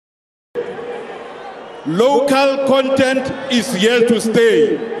Local content is here to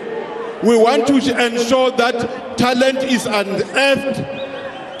stay. We want to ensure that talent is unearthed,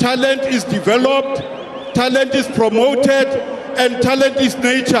 talent is developed, talent is promoted, and talent is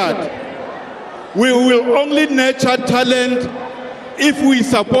nurtured. We will only nurture talent if we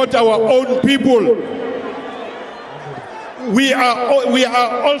support our own people. We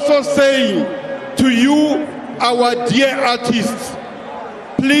are also saying to you, our dear artists,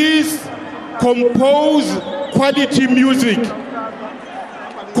 please compose quality music.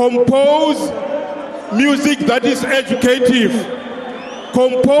 Compose music that is educative.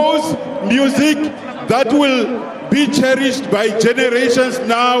 Compose music that will be cherished by generations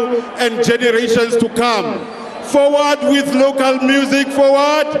now and generations to come. Forward with local music,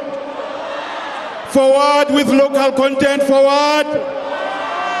 forward. Forward with local content, forward.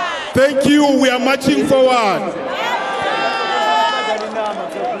 Thank you, we are marching forward.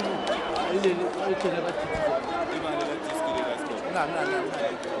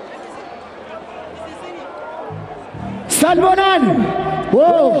 Sanbonani,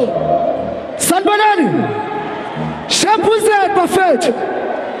 whoa, Sanbonani, Shampooze perfect.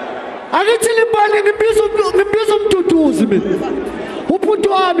 Angithi libani ngibiza umduduzi mina.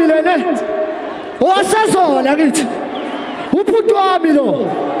 Uphuthu wami lene. Owasazola ngithi. Uphuthu wami lo.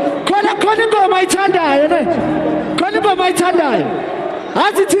 Khona ingoma ayithandayo ne. Khona ingoma ayithandayo.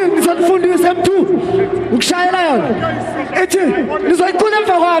 Athi ngizonifundisa M2 ukushayela yona. Ethi ngizoyicula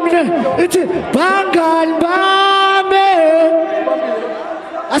emva kwami ne. Ethi bangani bami.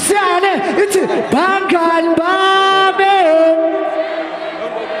 Asiyane ethi bangani bami.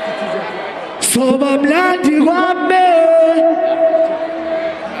 Soba mlandi kwami.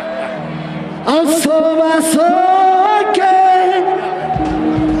 Awusoba sonke.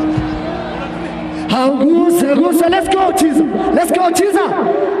 Awukuze, let's go Tiza. Let's go Tiza.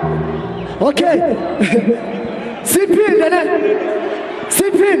 Okay. Sipin ne?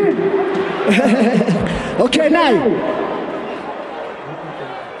 Sipin. Okay, now.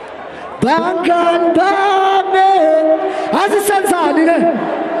 Bangan bame. Azisenzani ne?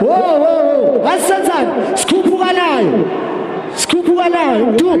 Whoa. Azisenzani. Skupuka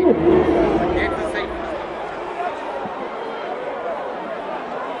nayo. Do.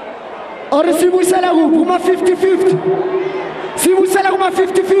 Or sibuyisela kuphi kuma 50-50. Sibuyisela kuma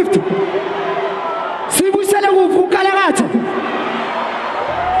 50-50. Sibuyisela kuphi ukalakatha.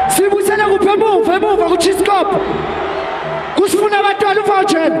 Sibuyisela kuphi emuva ku Chiscop. Kusifuna abantwana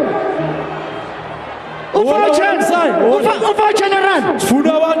uvoucher. Uvoucher general.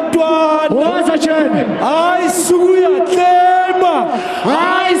 Sifuna abantwana. Waza chen. Hayi sukuya tlema.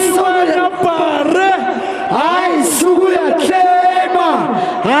 Hayi sukuya bare. Hayi sukuya tlema.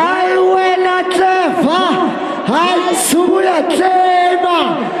 Hayi wena tleva. Hayi sukuya tlema.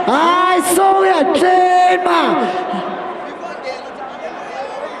 Hayi sukuya tlema.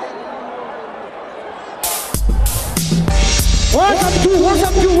 What's up, two?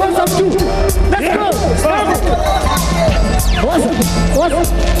 Let's go. What's up?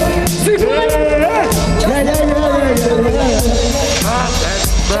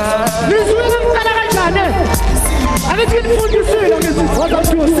 Yeah. This is what I'm gonna I'm going to put you through. What's up,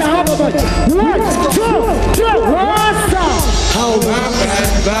 two? One, two, what's up? How can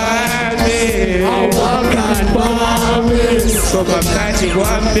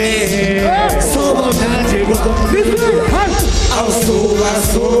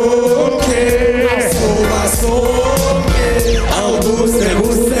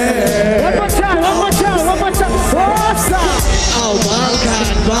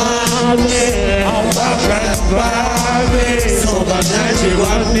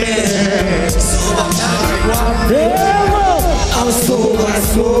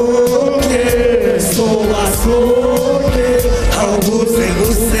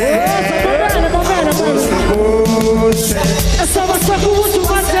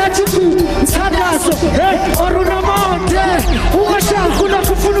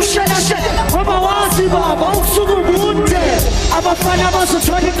abafana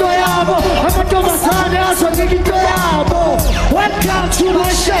bazothola into yabo, amantombazane azonike into yabo. Welcome to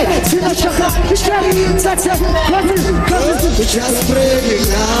my show. Thina shaka ishari insathe cause just breaking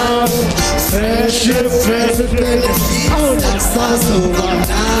down. Fresh oh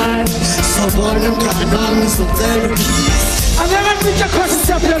nasazobanani sobona mkanami soteleki I'm never been to cross the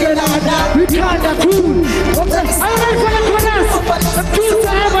step we can't do. I'm not gonna cross. I'm too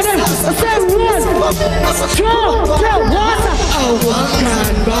tired. I said one. Two. Water. Oh, one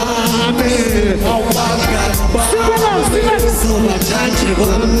can buy me. Oh, one can buy me. So much time to go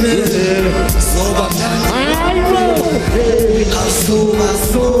me. So much time. I know. So much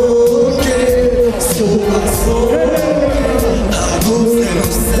so.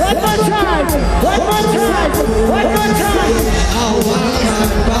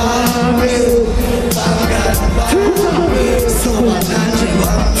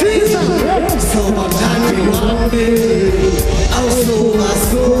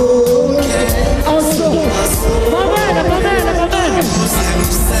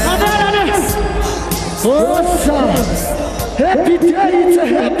 Happy day, it's a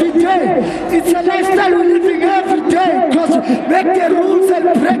happy day. It's a lifestyle we're living every day. Because make the rules and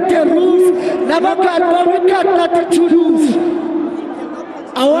break the rules. Never got, we got nothing to lose.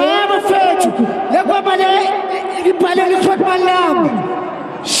 I am afraid.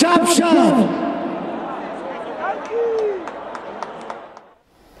 Sharp, sharp.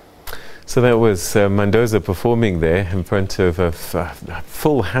 So that was Mandoza performing there in front of a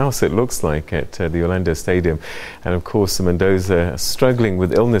full house, it looks like, at the Orlando Stadium. And of course, Mandoza struggling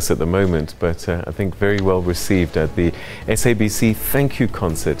with illness at the moment, but I think very well received at the SABC Thank You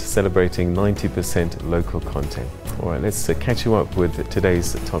concert, celebrating 90% local content. All right, let's catch you up with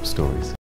today's top stories.